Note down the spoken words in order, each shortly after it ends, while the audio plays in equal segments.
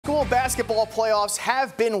school basketball playoffs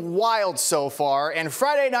have been wild so far, and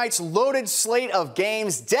Friday night's loaded slate of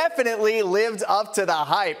games definitely lived up to the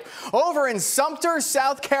hype. Over in Sumter,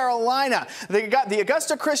 South Carolina, the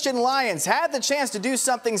Augusta Christian Lions had the chance to do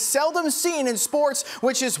something seldom seen in sports,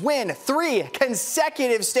 which is win 3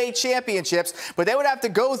 consecutive state championships, but they would have to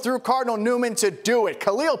go through Cardinal Newman to do it.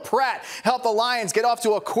 Khalil Pratt helped the Lions get off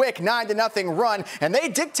to a quick 9-0 run, and they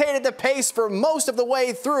dictated the pace for most of the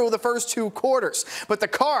way through the first 2 quarters. But the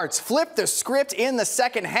Cards flipped the script in the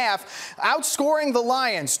second half, outscoring the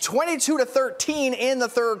Lions 22-13 in the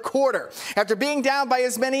third quarter. After being down by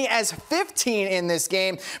as many as 15 in this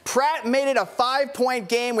game, Pratt made it a 5-point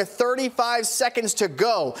game with 35 seconds to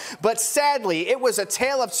go. But sadly, it was a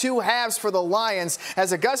tale of 2 halves for the Lions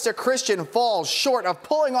as Augusta Christian falls short of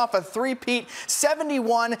pulling off a three-peat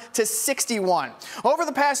 71-61. Over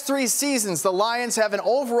the past 3 seasons, the Lions have an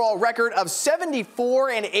overall record of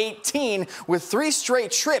 74-18 with 3 straight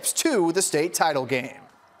trips to the state title game.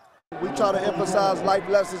 We try to emphasize life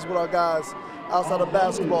lessons with our guys outside of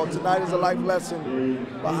basketball. Tonight is a life lesson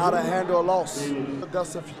about how to handle a loss.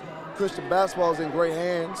 Augusta Christian basketball is in great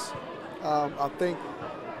hands. I think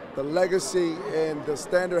the legacy and the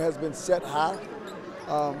standard has been set high.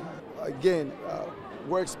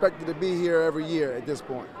 We're expected to be here every year at this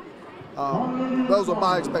point. Those are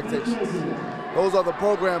my expectations. Those are the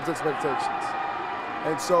program's expectations.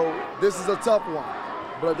 And so this is a tough one.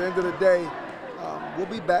 But at the end of the day, we'll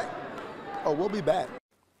be back. We'll be back.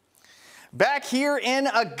 Back here in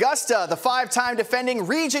Augusta, the 5-time defending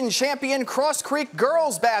region champion Cross Creek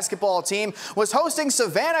girls basketball team was hosting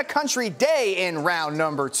Savannah Country Day in round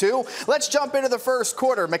number 2. Let's jump into the first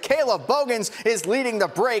quarter. Michaela Bogans is leading the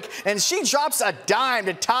break, and she drops a dime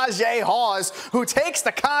to Tajay Hawes, who takes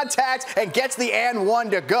the contact and gets the and one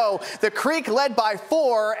to go. The Creek led by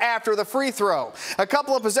 4 after the free throw. A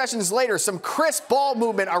couple of possessions later, some crisp ball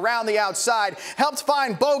movement around the outside helped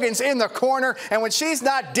find Bogans in the corner, and when she's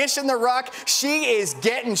not dishing the rock, she is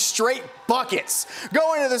getting straight buckets.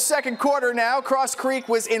 Going to the second quarter now, Cross Creek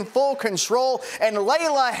was in full control, and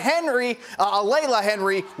Layla Henry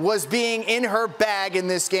was being in her bag in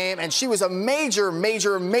this game, and she was a major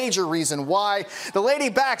reason why. The Lady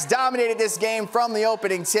Backs dominated this game from the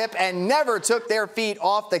opening tip and never took their feet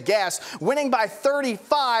off the gas, winning by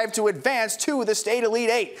 35 to advance to the State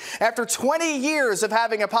Elite 8. After 20 years of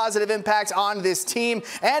having a positive impact on this team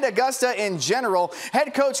and Augusta in general,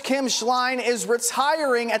 head coach Kim Schlein is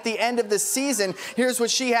retiring at the end of the season. Here's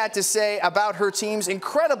what she had to say about her team's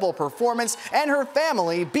incredible performance and her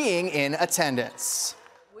family being in attendance.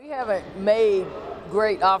 We haven't made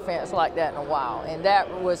great offense like that in a while, and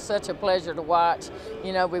that was such a pleasure to watch.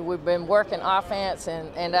 You know, we've been working offense,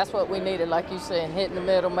 and that's what we needed, like you said, hitting the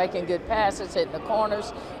middle, making good passes, hitting the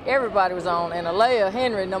corners. Everybody was on, and Alea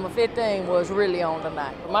Henry, number 15, was really on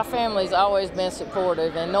tonight. My family's always been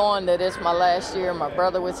supportive, and knowing that it's my last year, my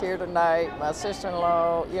brother was here tonight, my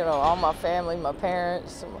sister-in-law, you know, all my family, my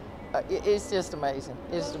parents, it's just amazing.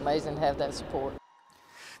 It's just amazing to have that support.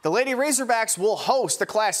 The Lady Razorbacks will host the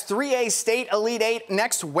Class 3A State Elite 8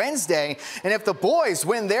 next Wednesday, and if the boys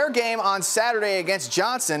win their game on Saturday against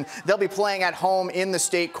Johnson, they'll be playing at home in the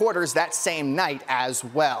state quarters that same night as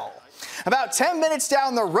well. About 10 minutes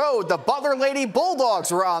down the road, the Butler Lady Bulldogs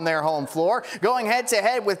were on their home floor, going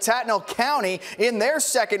head-to-head with Tattnall County in their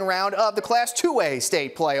second round of the Class 2A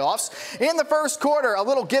state playoffs. In the first quarter, a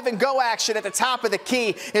little give-and-go action at the top of the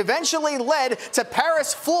key eventually led to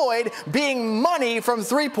Paris Floyd being money from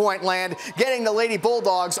three-point land, getting the Lady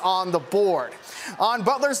Bulldogs on the board. On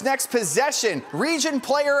Butler's next possession, Region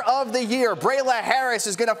Player of the Year, Brayla Harris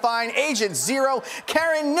is going to find Agent Zero,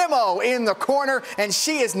 Karen Nimmo, in the corner, and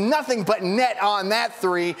she is nothing but net on that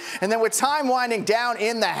 3. And then with time winding down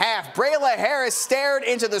in the half, Brayla Harris stared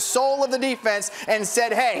into the soul of the defense and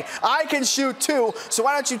said, hey, I can shoot too, so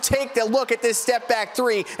why don't you take a look at this step-back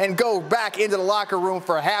 3 and go back into the locker room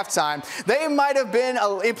for halftime. They might have been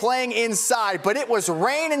playing inside, but it was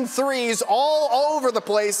raining threes all over the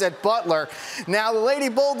place at Butler. Now the Lady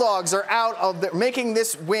Bulldogs are out of making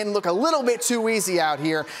this win look a little bit too easy out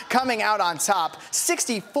here, coming out on top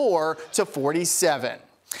 64-47.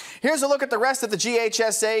 Here's a look at the rest of the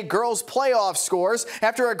GHSA girls playoff scores.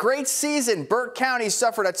 After a great season, Burke County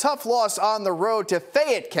suffered a tough loss on the road to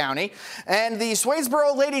Fayette County, and the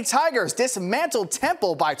Swainsboro Lady Tigers dismantled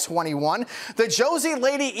Temple by 21. The Josie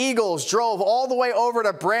Lady Eagles drove all the way over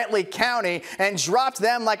to Brantley County and dropped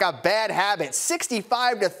them like a bad habit,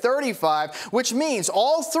 65-35, which means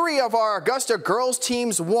all 3 of our Augusta girls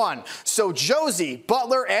teams won. So Josie,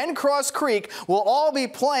 Butler, and Cross Creek will all be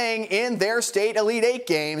playing in their State Elite 8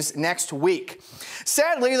 games series next week.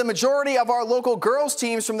 Sadly, the majority of our local girls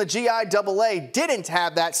teams from the GIAA didn't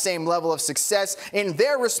have that same level of success in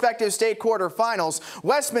their respective state quarterfinals.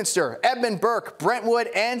 Westminster, Edmund Burke, Brentwood,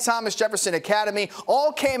 and Thomas Jefferson Academy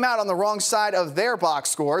all came out on the wrong side of their box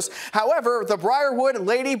scores. However, the Briarwood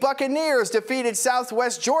Lady Buccaneers defeated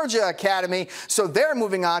Southwest Georgia Academy, so they're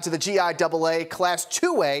moving on to the GIAA Class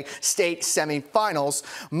 2A state semifinals.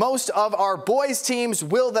 Most of our boys teams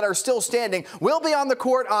that are still standing will be on the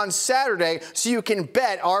court on Saturday, so you can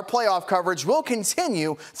bet our playoff coverage will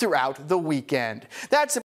continue throughout the weekend. That's